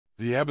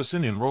The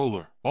Abyssinian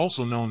roller,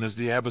 also known as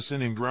the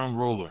Abyssinian ground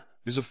roller,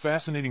 is a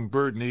fascinating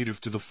bird native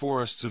to the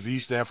forests of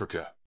East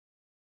Africa.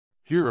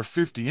 Here are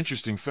 50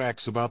 interesting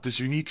facts about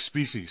this unique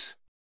species.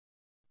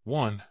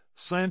 1.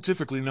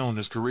 Scientifically known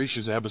as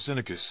Carassius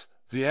abyssinicus,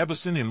 the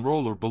Abyssinian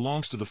roller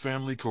belongs to the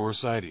family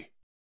Coracidae.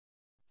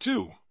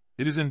 2.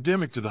 It is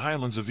endemic to the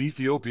highlands of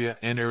Ethiopia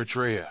and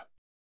Eritrea.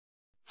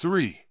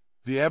 3.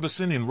 The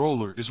Abyssinian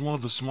roller is one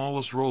of the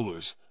smallest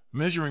rollers,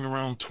 measuring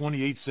around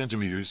 28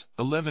 centimeters,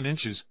 11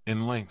 inches,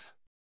 in length.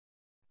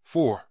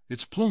 4.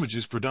 Its plumage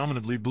is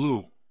predominantly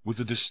blue, with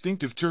a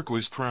distinctive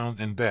turquoise crown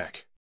and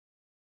back.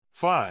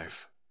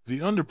 5.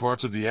 The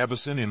underparts of the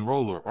Abyssinian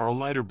roller are a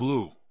lighter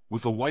blue,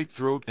 with a white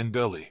throat and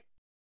belly.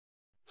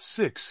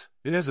 6.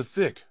 It has a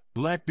thick,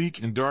 black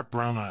beak and dark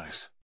brown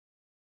eyes.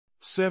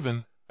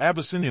 7.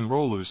 Abyssinian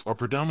rollers are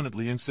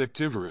predominantly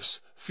insectivorous,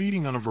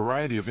 feeding on a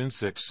variety of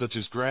insects such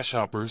as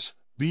grasshoppers,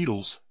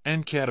 beetles,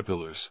 and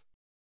caterpillars.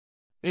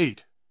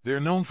 8. They are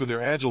known for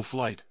their agile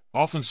flight,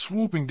 often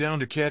swooping down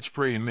to catch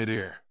prey in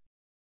midair.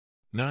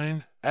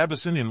 9.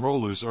 Abyssinian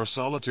rollers are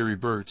solitary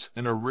birds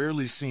and are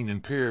rarely seen in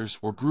pairs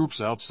or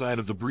groups outside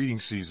of the breeding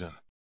season.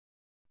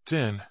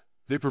 10.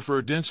 They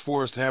prefer dense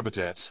forest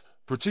habitats,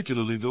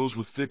 particularly those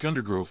with thick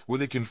undergrowth where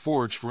they can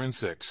forage for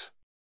insects.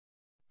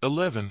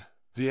 11.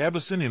 The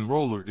Abyssinian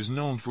roller is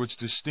known for its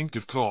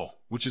distinctive call,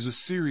 which is a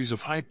series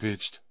of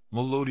high-pitched,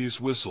 melodious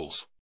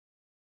whistles.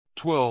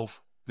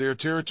 12. They are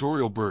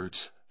territorial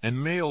birds,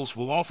 and males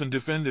will often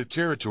defend their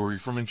territory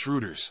from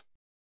intruders.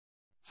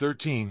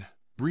 13.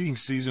 Breeding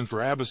season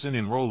for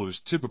Abyssinian rollers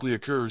typically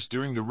occurs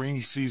during the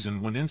rainy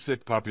season when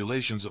insect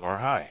populations are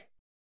high.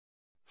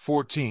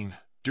 14.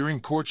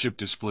 During courtship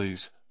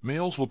displays,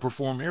 males will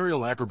perform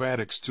aerial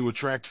acrobatics to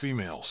attract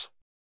females.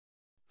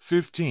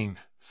 15.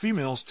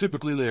 Females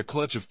typically lay a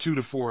clutch of 2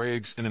 to 4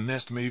 eggs in a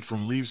nest made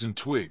from leaves and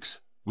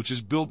twigs, which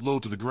is built low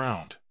to the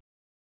ground.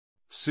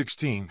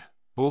 16.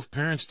 Both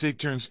parents take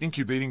turns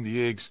incubating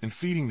the eggs and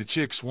feeding the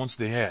chicks once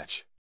they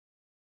hatch.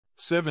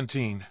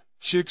 17.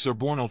 Chicks are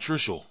born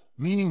altricial,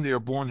 meaning they are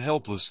born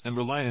helpless and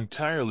rely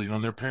entirely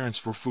on their parents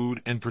for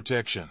food and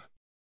protection.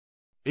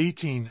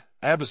 18.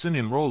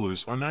 Abyssinian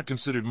rollers are not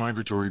considered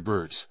migratory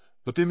birds,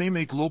 but they may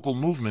make local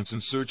movements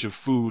in search of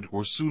food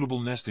or suitable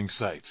nesting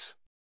sites.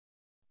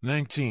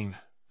 19.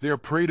 They are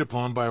preyed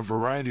upon by a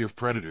variety of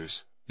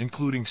predators,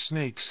 including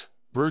snakes,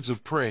 birds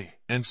of prey,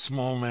 and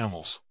small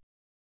mammals.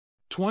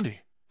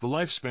 20. The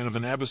lifespan of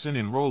an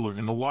Abyssinian roller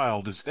in the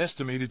wild is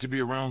estimated to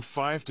be around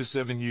 5 to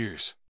 7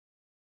 years.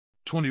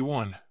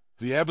 21.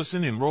 The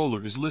Abyssinian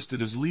roller is listed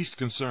as least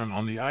concern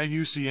on the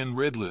IUCN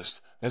Red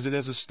List, as it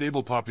has a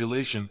stable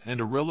population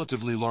and a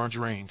relatively large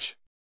range.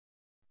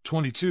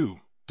 22.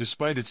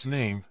 Despite its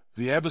name,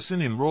 the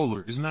Abyssinian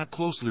roller is not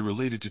closely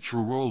related to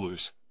true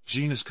rollers,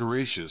 genus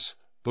Carassius,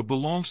 but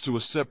belongs to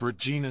a separate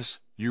genus,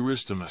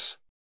 Eurystomus.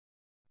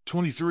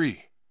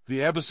 23.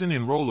 The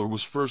Abyssinian roller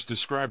was first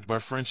described by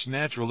French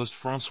naturalist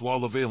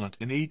François Levaillant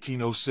in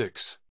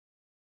 1806.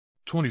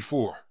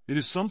 24. It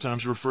is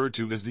sometimes referred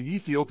to as the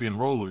Ethiopian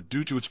roller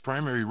due to its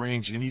primary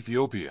range in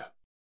Ethiopia.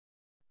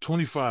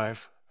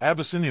 25.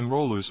 Abyssinian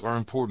rollers are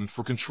important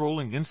for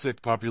controlling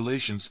insect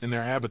populations in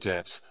their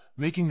habitats,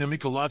 making them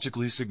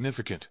ecologically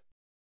significant.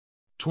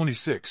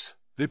 26.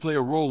 They play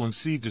a role in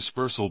seed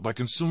dispersal by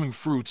consuming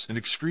fruits and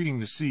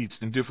excreting the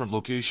seeds in different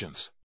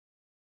locations.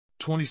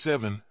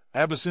 27.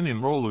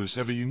 Abyssinian rollers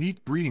have a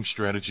unique breeding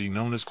strategy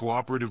known as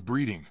cooperative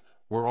breeding,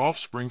 where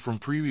offspring from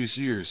previous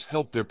years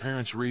help their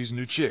parents raise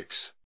new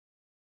chicks.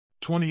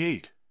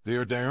 28. They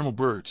are diurnal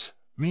birds,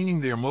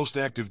 meaning they are most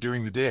active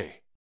during the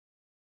day.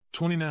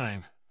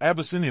 29.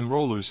 Abyssinian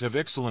rollers have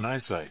excellent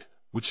eyesight,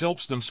 which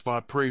helps them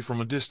spot prey from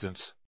a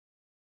distance.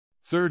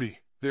 30.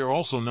 They are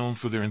also known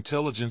for their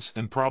intelligence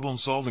and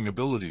problem-solving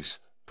abilities,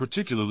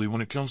 particularly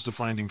when it comes to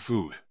finding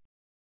food.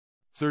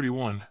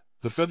 31.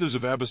 The feathers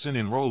of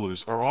Abyssinian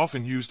rollers are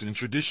often used in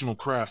traditional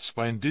crafts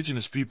by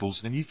indigenous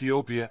peoples in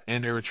Ethiopia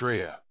and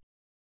Eritrea.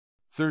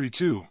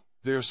 32.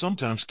 They are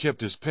sometimes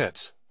kept as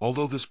pets,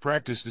 although this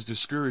practice is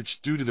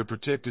discouraged due to their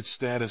protected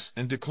status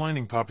and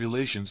declining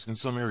populations in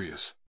some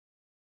areas.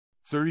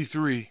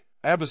 33.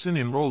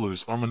 Abyssinian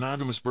rollers are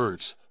monogamous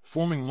birds,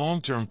 forming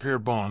long-term pair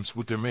bonds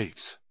with their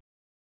mates.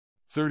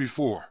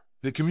 34.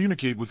 They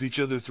communicate with each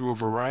other through a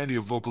variety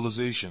of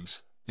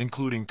vocalizations,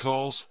 including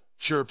calls,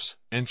 chirps,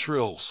 and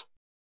trills.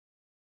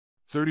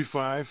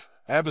 35.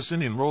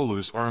 Abyssinian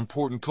rollers are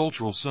important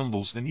cultural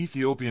symbols in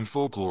Ethiopian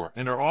folklore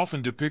and are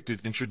often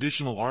depicted in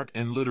traditional art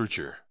and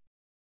literature.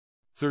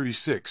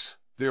 36.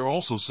 They are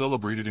also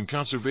celebrated in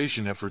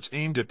conservation efforts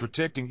aimed at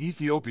protecting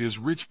Ethiopia's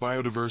rich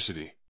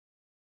biodiversity.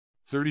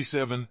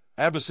 37.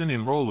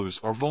 Abyssinian rollers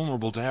are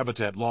vulnerable to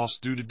habitat loss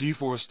due to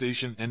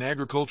deforestation and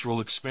agricultural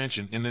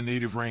expansion in their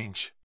native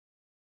range.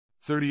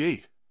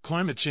 38.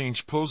 Climate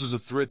change poses a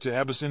threat to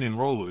Abyssinian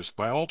rollers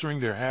by altering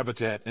their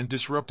habitat and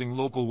disrupting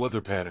local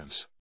weather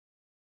patterns.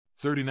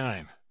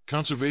 39.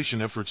 Conservation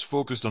efforts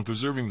focused on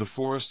preserving the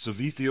forests of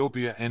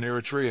Ethiopia and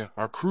Eritrea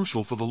are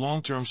crucial for the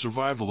long-term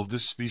survival of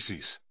this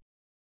species.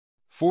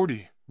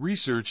 40.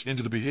 Research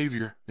into the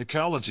behavior,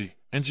 ecology,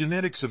 and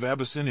genetics of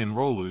Abyssinian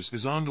rollers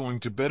is ongoing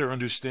to better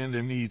understand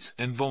their needs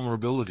and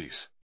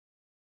vulnerabilities.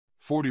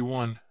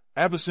 41.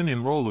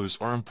 Abyssinian rollers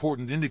are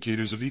important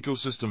indicators of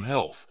ecosystem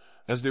health,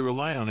 as they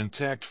rely on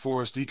intact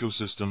forest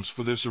ecosystems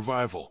for their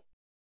survival.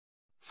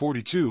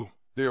 42.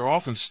 They are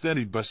often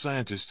studied by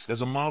scientists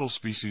as a model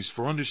species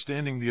for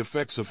understanding the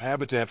effects of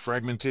habitat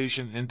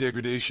fragmentation and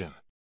degradation.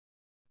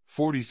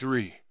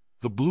 43.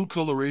 The blue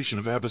coloration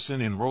of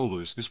Abyssinian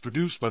rollers is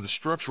produced by the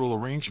structural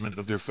arrangement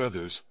of their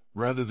feathers,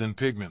 rather than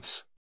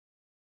pigments.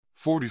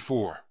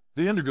 44.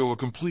 They undergo a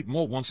complete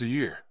molt once a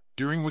year,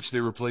 during which they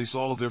replace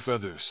all of their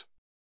feathers.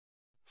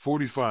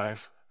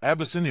 45.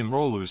 Abyssinian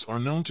rollers are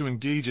known to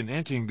engage in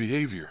anting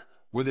behavior,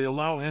 where they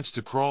allow ants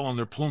to crawl on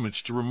their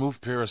plumage to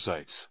remove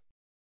parasites.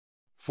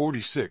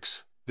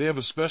 46. They have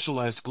a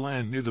specialized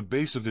gland near the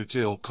base of their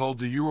tail called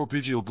the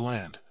uropygial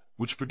gland,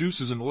 which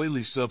produces an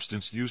oily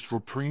substance used for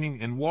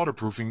preening and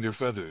waterproofing their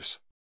feathers.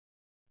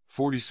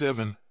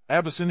 47.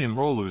 Abyssinian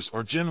rollers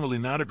are generally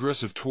not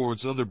aggressive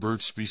towards other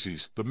bird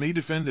species, but may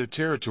defend their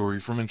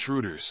territory from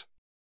intruders.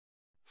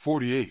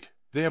 48.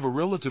 They have a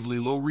relatively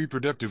low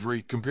reproductive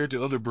rate compared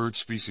to other bird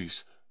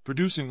species,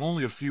 producing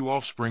only a few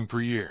offspring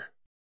per year.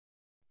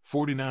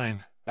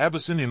 49.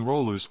 Abyssinian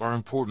rollers are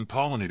important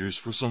pollinators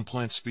for some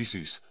plant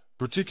species,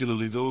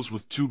 particularly those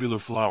with tubular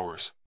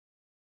flowers.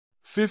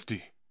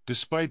 50.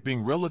 Despite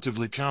being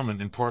relatively common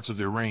in parts of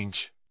their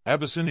range,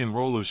 Abyssinian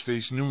rollers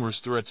face numerous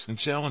threats and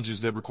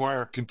challenges that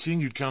require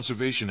continued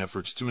conservation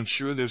efforts to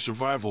ensure their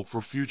survival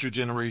for future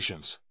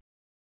generations.